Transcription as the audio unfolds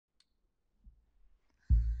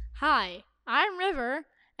Hi, I'm River,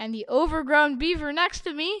 and the overgrown beaver next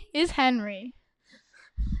to me is Henry.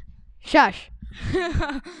 Shush.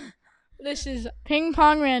 This is Ping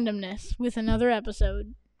Pong Randomness with another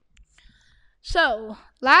episode. So,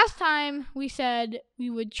 last time we said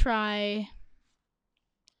we would try...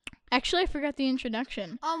 Actually, I forgot the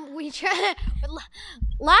introduction. We tried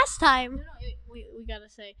last time. No, we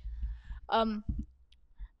gotta say.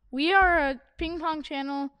 We are a ping pong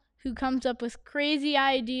channel who comes up with crazy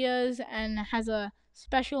ideas and has a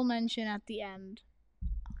special mention at the end.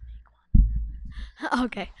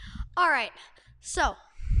 Okay. All right. So,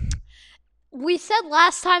 we said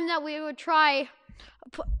last time that we would try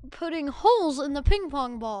putting holes in the ping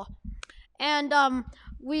pong ball. And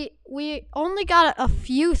we only got a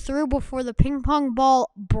few through before the ping pong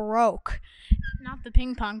ball broke. Not the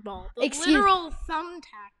ping pong ball. The literal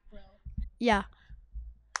thumbtack broke. Yeah.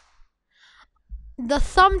 The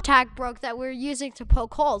thumbtack broke that we were using to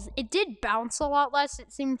poke holes. It did bounce a lot less.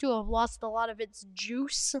 It seemed to have lost a lot of its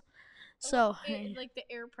juice. So, like the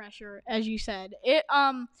air pressure, as you said, it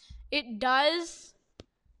does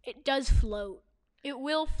float. It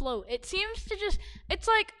will float. It seems to just. It's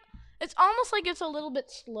almost like it's a little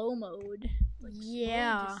bit slow mode. Like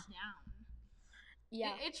yeah. Slow just down.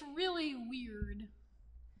 Yeah. It's really weird.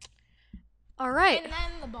 All right. And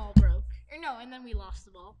then the ball broke. Or no, and then we lost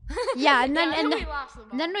the ball. Yeah, and then we lost the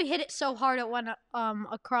ball. And then we hit it so hard it went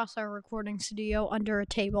across our recording studio under a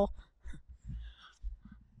table.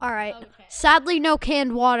 All right. Okay. Sadly, no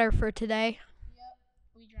canned water for today. Yep,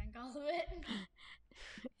 we drank all of it.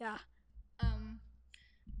 Yeah.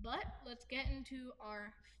 But let's get into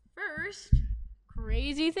our first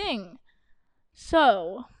crazy thing.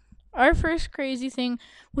 So, our first crazy thing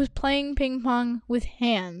was playing ping pong with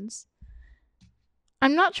hands.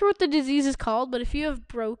 I'm not sure what the disease is called, but if you have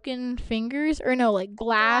broken fingers, or no, like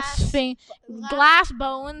glass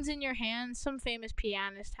bones in your hands, some famous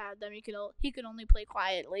pianist had them. He could only play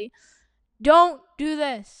quietly. Don't do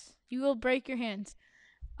this. You will break your hands.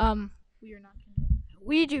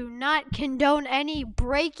 We do not condone any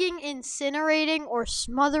breaking, incinerating, or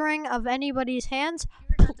smothering of anybody's hands.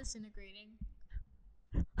 You're not disintegrating.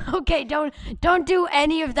 Okay, don't do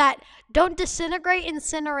any of that. Don't disintegrate,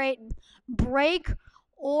 incinerate, break,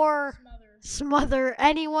 or smother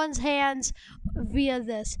anyone's hands via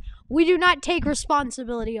this. We do not take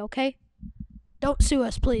responsibility, okay? Don't sue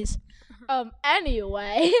us, please.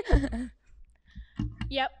 Anyway.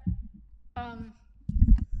 Yep.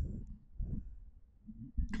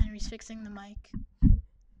 Henry's fixing the mic.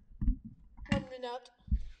 1 minute.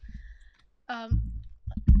 What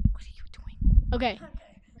are you doing? Okay.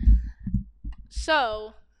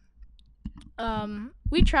 So,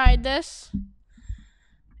 we tried this.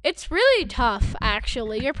 It's really tough,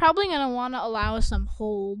 actually. You're probably going to want to allow some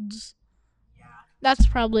holds. Yeah. That's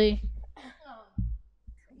probably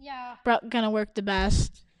going to work the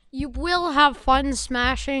best. You will have fun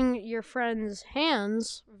smashing your friend's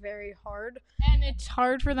hands very hard. And it's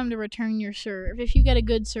hard for them to return your serve. If you get a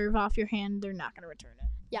good serve off your hand, they're not going to return it.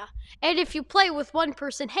 Yeah. And if you play with one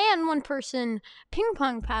person hand, one person ping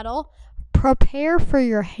pong paddle, prepare for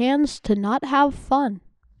your hands to not have fun.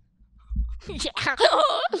 Yeah.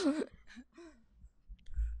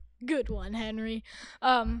 Good one, Henry.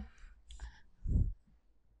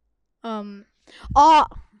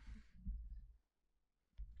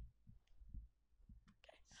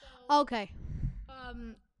 Okay.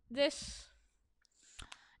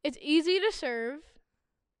 It's easy to serve.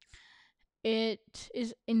 It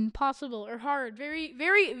is impossible or hard, very,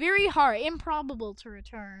 very, very hard, improbable to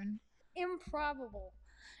return. Improbable.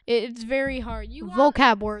 It's very hard.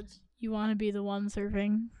 Vocab words. You want to be the one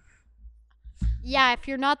serving. Yeah, if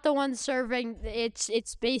you're not the one serving,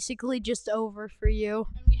 it's basically just over for you.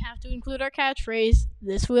 And we have to include our catchphrase.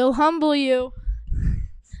 This will humble you.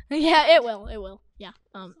 Yeah, it will. It will. Yeah.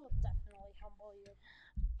 This will definitely humble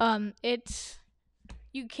you.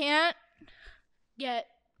 You can't get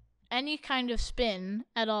any kind of spin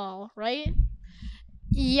at all, right?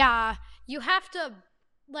 Yeah, you have to.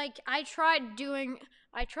 I tried getting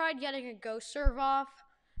a ghost serve off,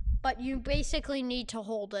 but you basically need to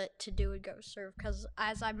hold it to do a ghost serve because,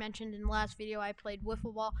 as I mentioned in the last video, I played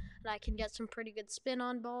wiffle ball and I can get some pretty good spin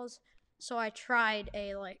on balls. So I tried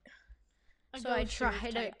I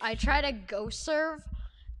tried a ghost serve.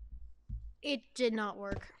 It did not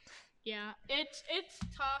work. Yeah, it's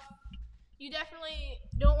tough. You definitely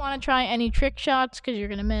don't want to try any trick shots because you're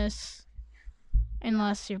gonna miss,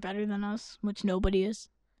 unless you're better than us, which nobody is.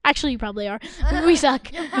 Actually, you probably are. We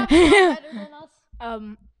suck. You're probably not better than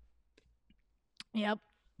us. Yep.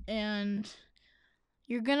 And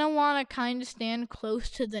you're gonna want to kind of stand close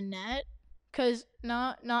to the net because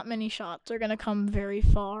not many shots are gonna come very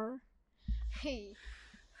far. Hey.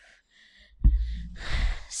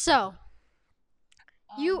 So,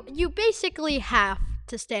 you basically have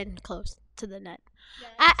to stand close to the net.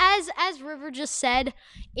 As River just said,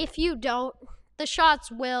 if you don't, the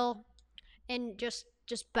shots will and just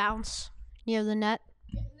bounce near the net.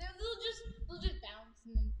 Yeah, they'll just bounce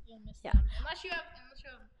and then you'll miss Yeah. them unless you have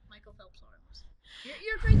Michael Phelps arms.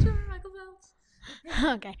 You're a great swimmer, Michael Phelps.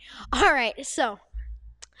 Okay. All right. So,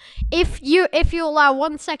 if you allow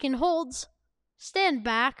 1 second holds, stand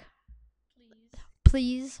back,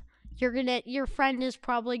 please. Your friend is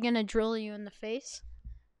probably gonna drill you in the face.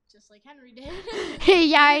 Just like Henry did. Hey,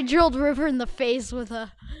 yeah, I drilled River in the face with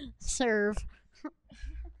a serve.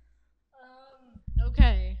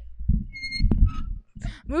 Okay.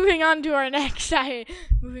 Moving on to our next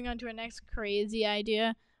crazy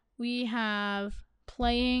idea. We have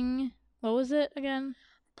playing. What was it again?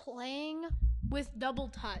 Playing with double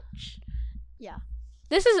touch. Yeah.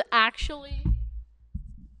 This is actually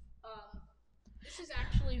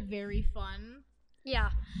very fun.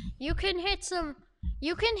 Yeah. You can hit some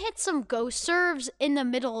ghost serves in the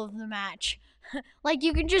middle of the match. Like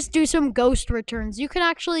you can just do some ghost returns. You can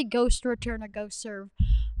actually ghost return a ghost serve.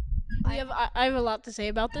 I have a lot to say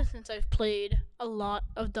about this since I've played a lot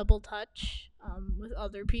of double touch with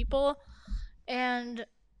other people. And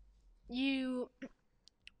so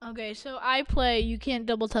I play, you can't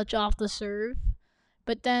double touch off the serve,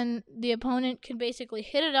 but then the opponent can basically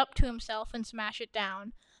hit it up to himself and smash it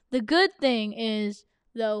down. The good thing is,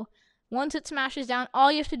 though, once it smashes down,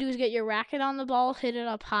 all you have to do is get your racket on the ball, hit it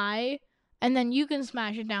up high, and then you can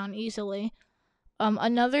smash it down easily.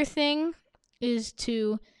 Another thing is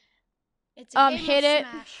to hit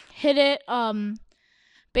it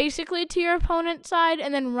basically to your opponent's side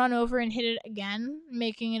and then run over and hit it again,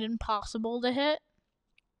 making it impossible to hit.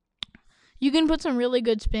 You can put some really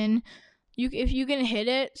good spin. If you can hit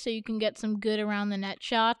it so you can get some good around the net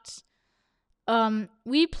shots.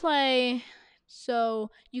 We play so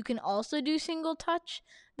you can also do single touch.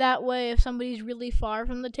 That way if somebody's really far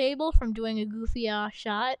from the table from doing a goofy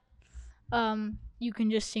shot, you can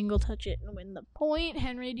just single touch it and win the point.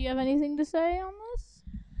 Henry, do you have anything to say on this?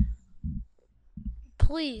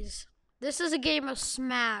 Please. This is a game of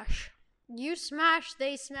smash. You smash,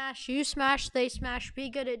 they smash. You smash, they smash. Be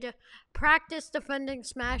good at practice defending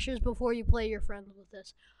smashes before you play your friends with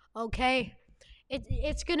this. Okay?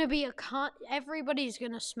 It's going to be everybody's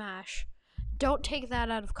going to smash. Don't take that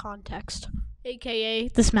out of context. AKA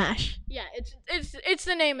the smash. Yeah, it's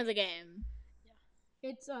the name of the game.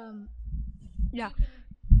 Yeah. It's yeah. You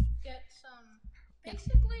can get some.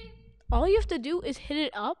 Basically, all you have to do is hit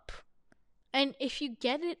it up, and if you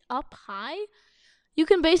get it up high, you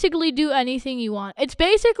can basically do anything you want. It's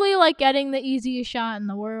basically like getting the easiest shot in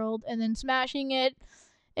the world and then smashing it,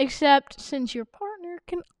 except since your partner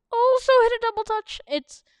can also hit a double touch,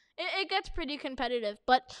 it gets pretty competitive,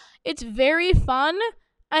 but it's very fun,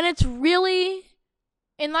 and it's really,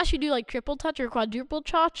 unless you do like triple touch or quadruple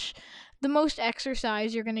touch, the most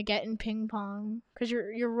exercise you're gonna get in ping pong, because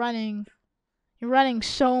you're running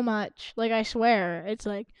so much. Like I swear, it's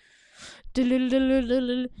like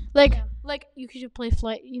like you should play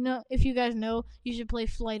Flight. You know, if you guys know, you should play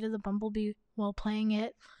Flight of the Bumblebee while playing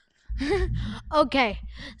it. Okay,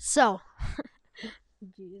 so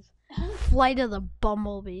jeez, Flight of the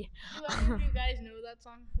Bumblebee. If you guys know that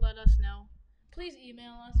song, let us know. Please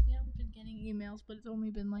email us. We haven't been getting emails, but it's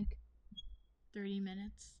only been like 30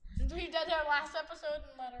 minutes since we did our last episode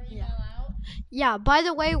and let our email out. Yeah, by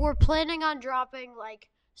the way, we're planning on dropping like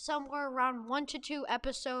somewhere around 1 to 2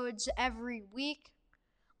 episodes every week,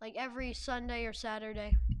 like every Sunday or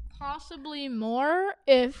Saturday. Possibly more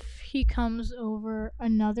if he comes over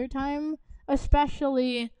another time,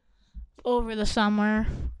 especially over the summer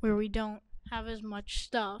where we don't have as much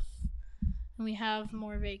stuff and we have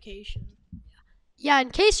more vacation. Yeah,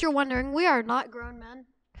 in case you're wondering, we are not grown men.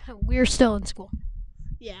 We're still in school.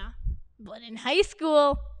 Yeah, but in high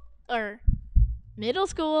school or middle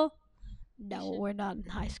school. No, we're not in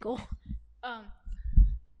high school.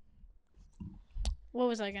 What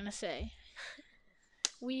was I gonna say?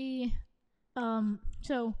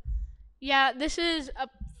 So yeah, this is a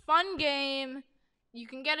fun game. You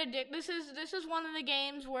can get addicted. This is one of the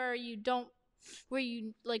games where you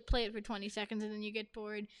like play it for 20 seconds and then you get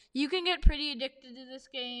bored. You can get pretty addicted to this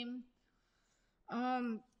game.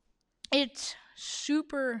 It's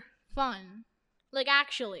super fun. Like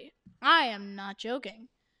actually, I am not joking.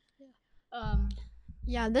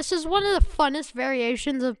 Yeah, this is one of the funnest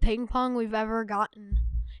variations of ping pong we've ever gotten.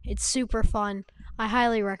 It's super fun. I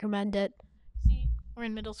highly recommend it. See, we're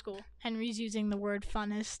in middle school. Henry's using the word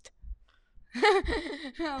funnest.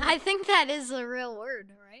 I think that is the real word,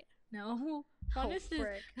 right? No. Fun Oh, is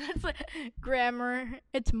frick. that's like grammar.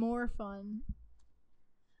 It's more fun.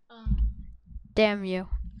 Damn you.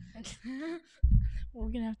 We're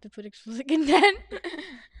gonna have to put explicit content.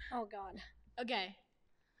 Oh God. Okay.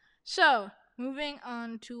 So, moving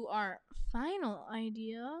on to our final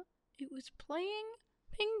idea. It was playing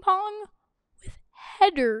ping pong with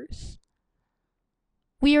headers.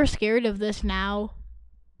 We are scared of this now.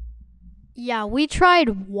 Yeah, we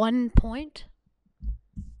tried 1 point.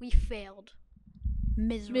 We failed.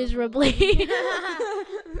 Miserably.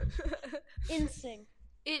 Insane.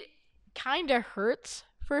 It kind of hurts,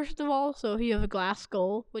 first of all. So if you have a glass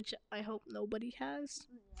skull, which I hope nobody has,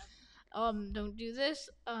 don't do this.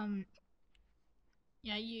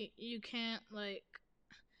 Yeah, you can't like.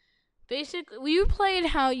 Basically, we played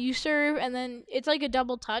how you serve, and then it's like a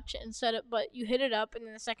double touch instead of, but you hit it up, and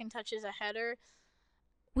then the second touch is a header.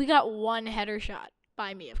 We got one header shot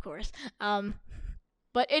by me, of course.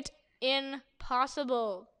 But it's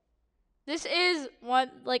impossible. This is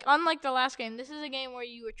one like unlike the last game. This is a game where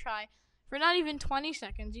you would try for not even 20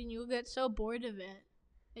 seconds, and you'll get so bored of it.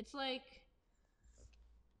 It's like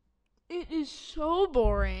it is so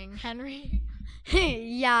boring, Henry.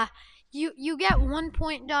 Yeah. You get 1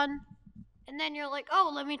 point done, and then you're like,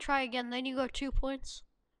 oh, let me try again. Then you go 2 points.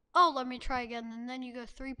 Oh, let me try again, and then you go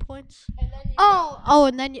 3 points. And then you Oh,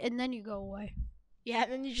 and then you go away. yeah,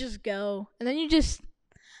 and then you just go, and then you just.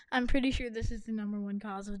 I'm pretty sure this is the number one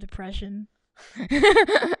cause of depression.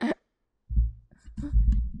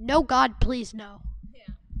 No, God, please no.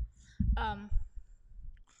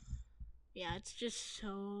 Yeah, it's just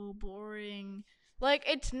so boring. Like,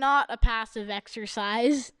 it's not a passive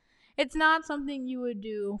exercise. It's not something you would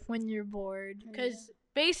do when you're bored. Because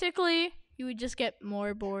basically, you would just get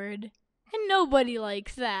more bored. And nobody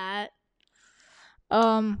likes that.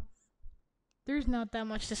 There's not that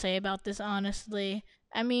much to say about this, honestly.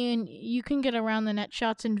 I mean, you can get around the net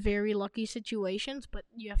shots in very lucky situations, but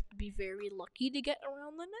you have to be very lucky to get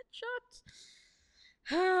around the net shots.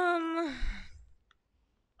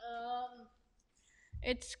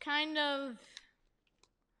 It's kind of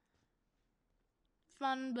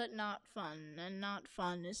fun, but not fun, and not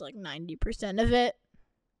fun is like 90% of it.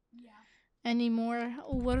 Yeah. Any more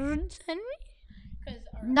words, Henry?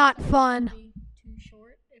 Not fun. Be too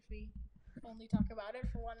short if we only talk about it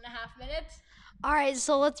for 1.5 minutes. All right,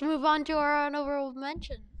 so let's move on to our honorable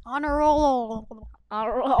mention. Honorable.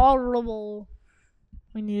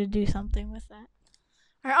 We need to do something with that.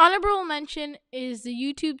 Our honorable mention is the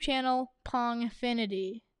YouTube channel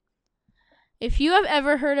Pongfinity. If you have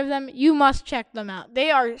ever heard of them, you must check them out.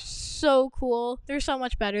 They are so cool. They're so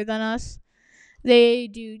much better than us. They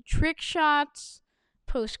do trick shots,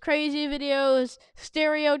 post crazy videos,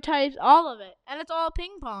 stereotypes, all of it. And it's all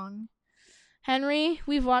ping pong. Henry,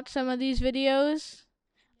 we've watched some of these videos.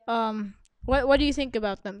 What do you think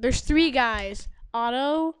about them? There's 3 guys.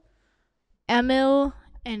 Otto, Emil,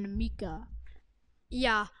 and Mika.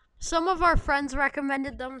 Yeah, some of our friends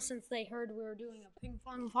recommended them since they heard we were doing a ping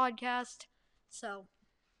pong podcast. So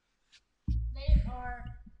they are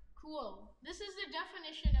cool. This is the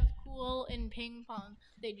definition of cool in ping pong.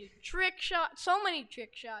 They do trick shots, so many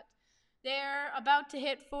trick shots. They're about to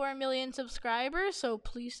hit 4 million subscribers, so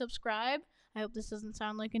please subscribe. I hope this doesn't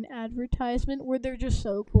sound like an advertisement where they're just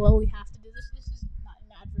so cool. We have to do this. This is not an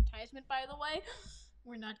advertisement, by the way.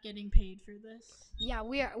 We're not getting paid for this. Yeah,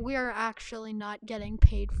 we are actually not getting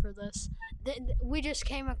paid for this. We just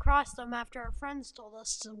came across them after our friends told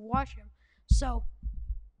us to watch them. So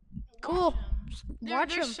cool. They're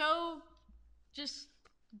so just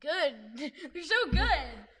good. They're so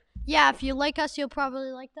good. Yeah, if you like us, you'll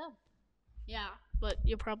probably like them. Yeah, but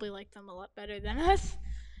you'll probably like them a lot better than us.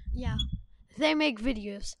 Yeah. They make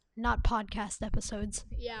videos, not podcast episodes.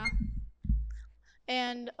 Yeah.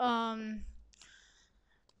 And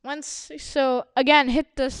again,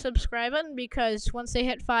 hit the subscribe button because once they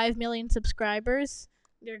hit 5 million subscribers,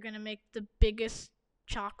 they're going to make the biggest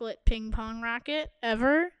chocolate ping pong racket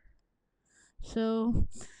ever. So,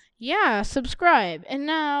 yeah, subscribe. And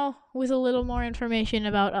now with a little more information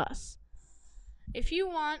about us. If you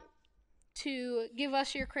want to give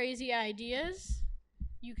us your crazy ideas,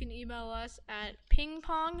 you can email us at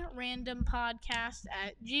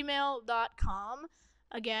pingpongrandompodcast@gmail.com.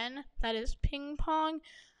 Again, that is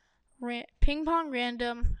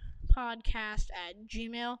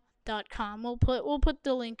pingpongrandompodcast@gmail.com. We'll put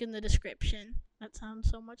the link in the description. That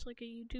sounds so much like a YouTube